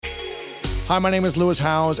Hi, my name is Lewis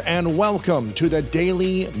Howes, and welcome to the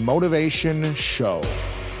Daily Motivation Show.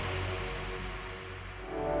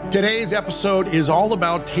 Today's episode is all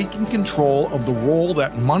about taking control of the role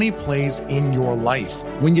that money plays in your life.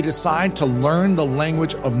 When you decide to learn the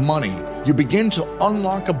language of money, you begin to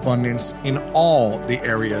unlock abundance in all the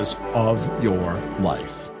areas of your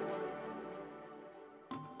life.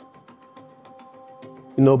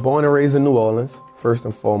 You know, born and raised in New Orleans, first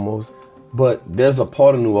and foremost. But there's a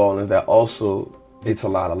part of New Orleans that also gets a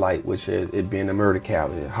lot of light, which is it being a murder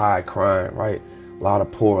capital, high crime, right? A lot of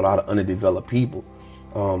poor, a lot of underdeveloped people.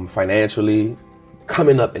 Financially,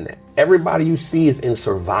 coming up in that. Everybody you see is in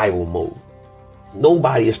survival mode.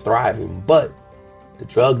 Nobody is thriving but the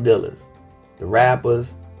drug dealers, the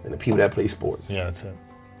rappers, and the people that play sports. Yeah, that's it.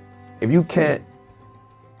 If you can't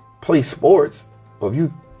play sports, or if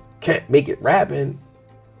you can't make it rapping,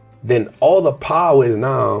 then all the power is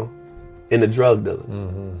now in the drug dealers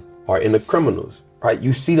or in the criminals, right?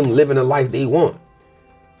 You see them living the life they want.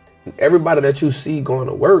 And everybody that you see going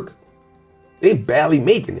to work, they barely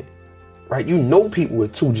making it, right? You know people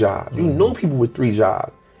with 2 jobs. You know people with 3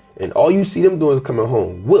 jobs. And all you see them doing is coming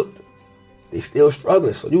home whipped. They still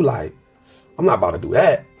struggling. So you like, I'm not about to do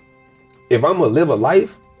that. If I'm going to live a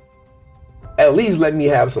life, at least let me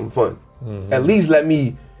have some fun. At least let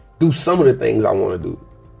me do some of the things I want to do.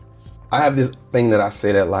 I have this thing that I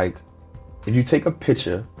say that, like, if you take a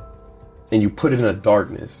picture and you put it in the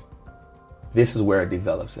darkness, this is where it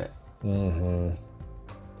develops at.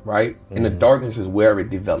 Right? And the darkness is where it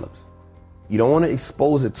develops. You don't want to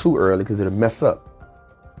expose it too early because it'll mess up.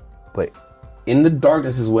 But in the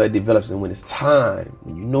darkness is where it develops, and when it's time,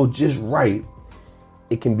 when you know just right,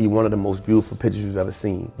 it can be one of the most beautiful pictures you've ever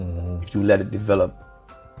seen if you let it develop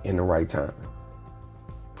in the right time.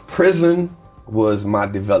 Prison was my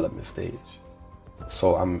development stage.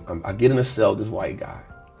 So I get in a cell with this white guy.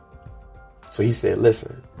 So he said,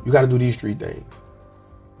 listen, you got to do these 3 things.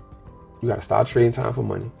 You got to start trading time for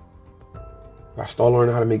money. You got to start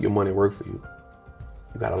learning how to make your money work for you.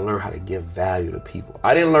 You got to learn how to give value to people.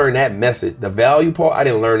 I didn't learn that message. The value part, I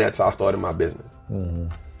didn't learn that till I started my business.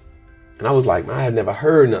 And I was like, man, I had never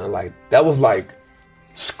heard nothing like that. Was like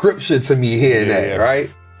scripture to me hearing that, right?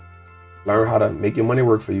 Learn how to make your money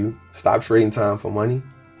work for you. Stop trading time for money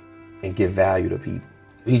and give value to people.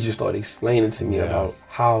 He just started explaining to me about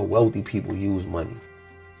how wealthy people use money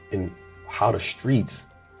and how the streets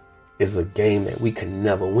is a game that we can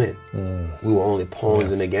never win. We were only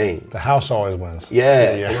pawns in the game. The house always wins. Yeah.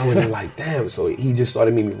 And I was just like, damn. So he just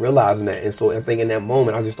started me realizing that. And so I think in that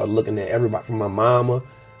moment, I just started looking at everybody from my mama.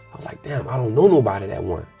 I was like, damn, I don't know nobody that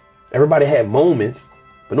won. Everybody had moments,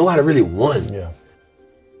 but nobody really won. Yeah.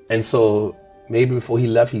 And so maybe before he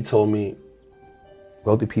left, he told me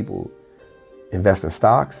wealthy people invest in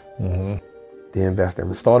stocks, they invest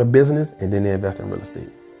in start a business, and then they invest in real estate.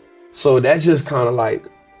 So that's just kind of like,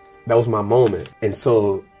 that was my moment. And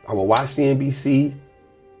so I would watch CNBC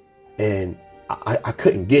and I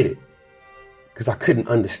couldn't get it because I couldn't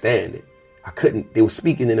understand it. They were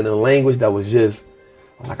speaking in a language that was just,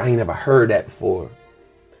 I was like, I ain't never heard that before.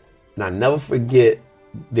 And I never forget,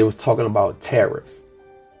 they was talking about tariffs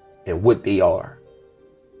and what they are.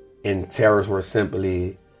 And tariffs were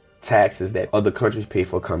simply taxes that other countries pay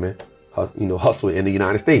for coming, hustle in the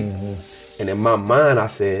United States. And in my mind, I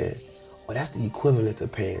said, well, that's the equivalent to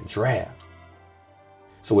paying draft.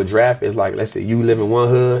 So a draft is like, let's say you live in one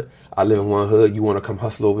hood, I live in one hood, you want to come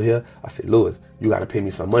hustle over here? I said, Lewis, you got to pay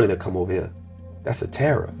me some money to come over here. That's a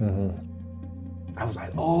tariff. I was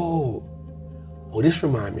like, oh, this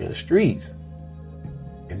reminds me of the streets.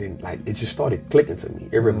 And then it just started clicking to me.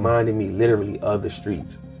 It reminded me literally of the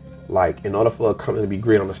streets. Like, in order for a company to be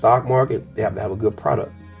great on the stock market, they have to have a good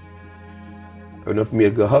product. In order for me to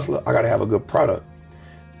be a good hustler, I got to have a good product.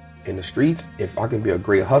 In the streets, if I can be a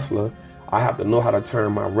great hustler, I have to know how to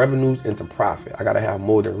turn my revenues into profit. I got to have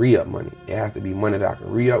more than re-up money. It has to be money that I can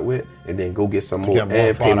re-up with and then go get some more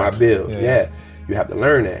and pay my bills. Yeah. You have to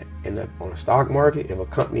learn that. And on the stock market, if a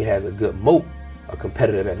company has a good moat, a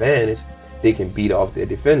competitive advantage, they can beat off their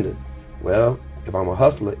defenders. Well, if I'm a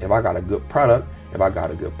hustler, if I got a good product, if I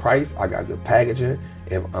got a good price, I got good packaging,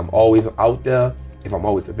 if I'm always out there, if I'm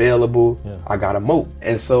always available, I got a moat.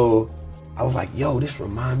 And so I was like, yo, this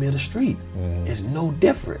reminds me of the streets. It's no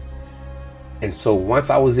different. And so once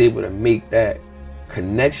I was able to make that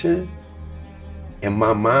connection, in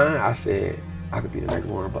my mind, I said, I could be the next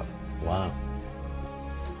Warren Buffett. Wow.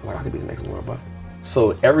 Like, I could be the next Warren Buffett.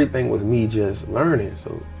 So everything was me just learning.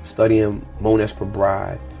 So studying Monesh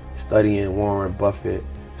Pabrai, studying Warren Buffett,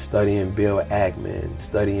 studying Bill Ackman,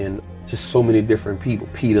 studying just so many different people,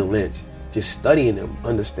 Peter Lynch, just studying them,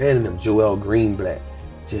 understanding them, Joel Greenblatt,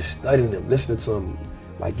 just studying them, listening to them,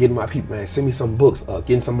 like getting my people, man, send me some books,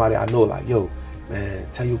 getting somebody I know, like, yo, man,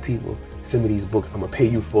 tell your people, send me these books, I'm gonna pay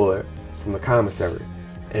you for it from the commissary.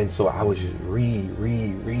 And so I would just read.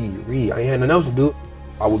 I ain't had nothing else to do.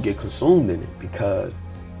 I would get consumed in it because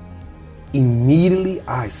immediately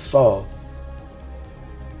I saw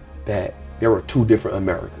that there were two different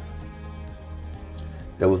Americas.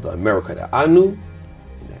 There was the America that I knew,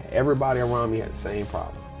 and that everybody around me had the same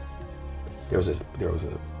problem. There was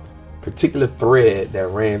a particular thread that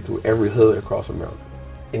ran through every hood across America.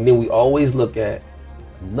 And then we always look at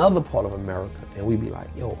another part of America and we be like,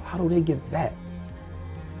 yo, how do they get that?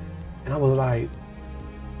 And I was like,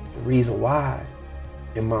 the reason why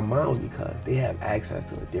in my mind was because they have access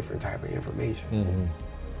to a different type of information. Mm-hmm.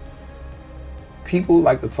 People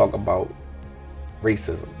like to talk about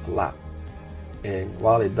racism a lot. And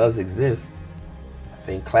while it does exist, I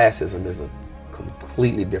think classism is a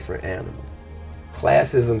completely different animal.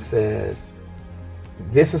 Classism says,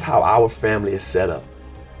 this is how our family is set up.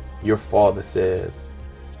 Your father says,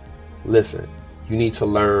 listen, you need to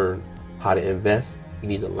learn how to invest. You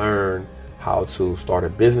need to learn how to start a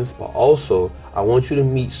business, but also I want you to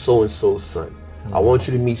meet so-and-so's son. Mm-hmm. I want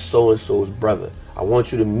you to meet so-and-so's brother. I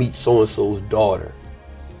want you to meet so-and-so's daughter.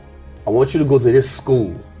 I want you to go to this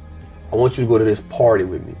school. I want you to go to this party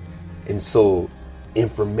with me. And so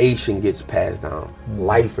information gets passed down. Mm-hmm.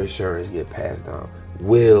 Life insurance get passed down.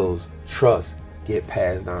 Wills, trusts get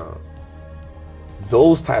passed down.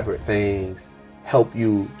 Those type of things help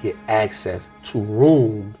you get access to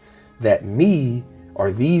rooms that me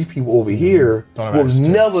or these people over here will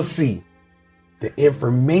never see. The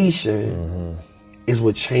information is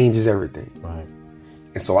what changes everything. Right.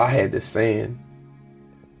 And so I had this saying,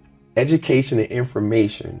 education and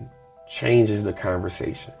information changes the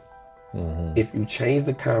conversation. Mm-hmm. If you change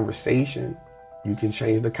the conversation, you can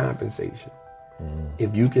change the compensation. Mm-hmm.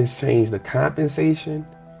 If you can change the compensation,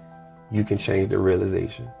 you can change the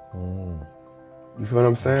realization. Mm. You feel what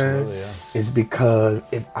I'm saying? Absolutely, yeah. It's because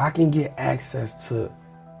if I can get access to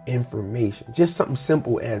information, just something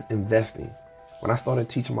simple as investing. When I started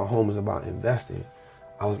teaching my homies about investing,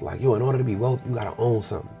 I was like, yo, in order to be wealthy, you gotta own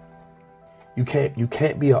something. You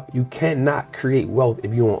cannot create wealth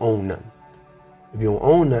if you don't own nothing. If you don't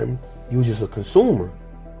own nothing, you're just a consumer.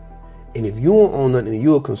 And if you don't own nothing and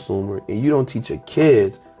you're a consumer and you don't teach your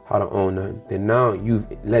kids how to own nothing, then now you've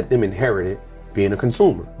let them inherit it being a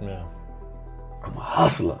consumer. Yeah. I'm a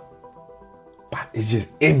hustler, but it's just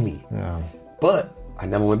in me. Yeah. But I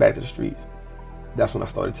never went back to the streets. That's when I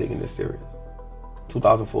started taking this serious.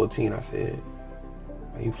 2014, I said,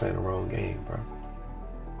 man, you playing the wrong game, bro.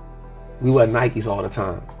 We wear Nikes all the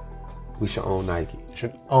time. We should own Nike. You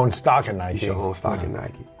should own stock in Nike. We should own stock in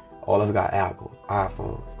Nike. All of us got Apple,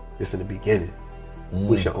 iPhones. This in the beginning.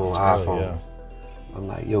 We should own iPhones. Yeah. I'm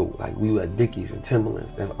like, yo, like we wear Dickies and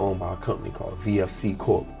Timberlands. That's owned by a company called VFC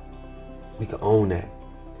Corp. We could own that.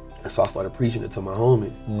 And so I started preaching it to my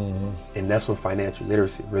homies. Mm-hmm. And that's when financial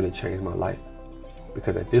literacy really changed my life.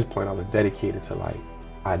 Because at this point I was dedicated to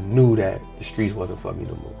I knew that the streets wasn't for me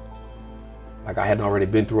no more. Like I hadn't already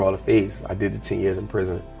been through all the phases. I did the 10 years in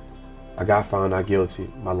prison. I got found not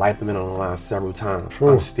guilty. My life has been on the line several times.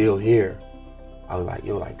 True. I'm still here. I was like,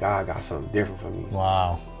 yo, like God got something different for me.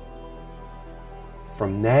 Wow.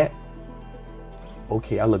 From that,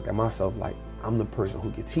 okay, I looked at myself like I'm the person who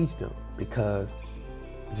can teach them. Because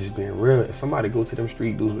just being real, if somebody go to them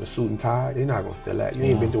street dudes with a suit and tie, they're not gonna feel that. You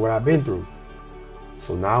ain't been through what I've been through.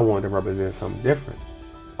 So now I wanted to represent something different.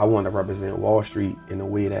 I wanted to represent Wallstreet in a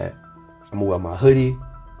way that I'm gonna wear my hoodie,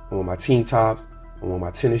 I'm gonna wear my tank tops, I'm gonna wear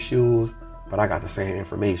my tennis shoes, but I got the same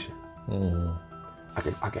information. Mm-hmm.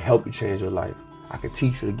 I can help you change your life. I can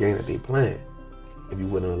teach you the game that they playing. If you're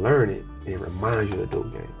willing to learn it, it reminds you of the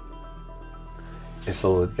dope game. And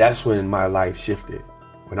so that's when my life shifted.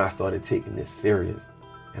 When I started taking this serious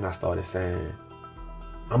and I started saying,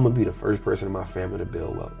 I'm gonna be the first person in my family to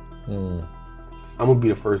build wealth. Mm. I'm gonna be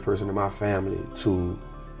the first person in my family to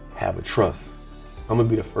have a trust. I'm gonna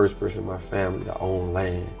be the first person in my family to own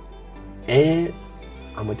land. And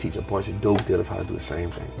I'm gonna teach a bunch of dope dealers how to do the same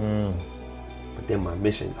thing. Mm. But then my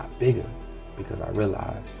mission got bigger because I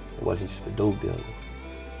realized it wasn't just the dope dealers.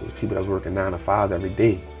 It was people that was working 9 to 5s every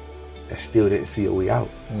day that still didn't see a way out.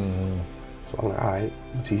 Mm-hmm. So I'm like, all right,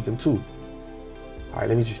 you teach them too. All right,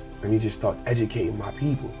 let me just start educating my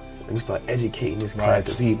people. Let me start educating this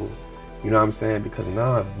class of people. You know what I'm saying? Because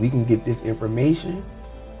now if we can get this information,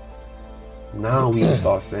 now we can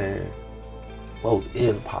start saying, wealth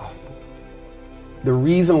is possible. The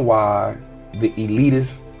reason why the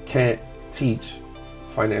elitists can't teach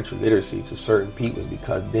financial literacy to certain people is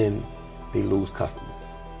because then they lose customers.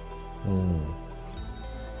 Mm.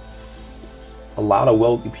 a lot of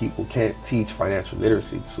wealthy people can't teach financial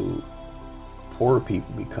literacy to poor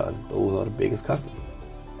people because those are the biggest customers.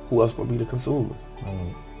 Who else will be the consumers?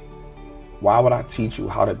 Why would I teach you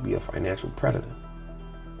how to be a financial predator?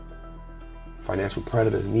 Financial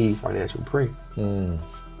predators need financial prey. And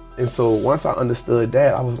so once I understood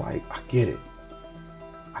that, I was like, I get it.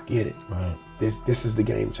 Right. This is the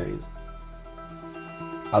game changer.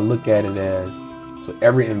 I look at it as, so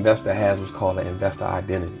every investor has what's called an investor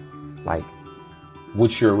identity. Like,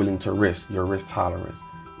 what you're willing to risk, your risk tolerance,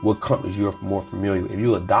 what companies you're more familiar with. If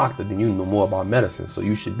you're a doctor, then you know more about medicine. So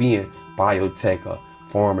you should be in biotech or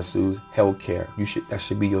pharmaceuticals, healthcare. That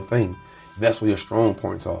should be your thing. That's where your strong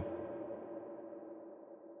points are.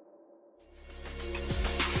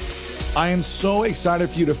 I am so excited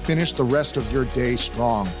for you to finish the rest of your day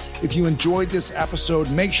strong. If you enjoyed this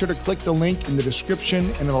episode, make sure to click the link in the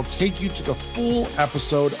description and it'll take you to the full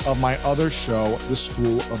episode of my other show, The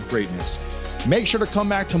School of Greatness. Make sure to come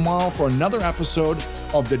back tomorrow for another episode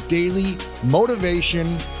of the Daily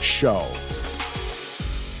Motivation Show.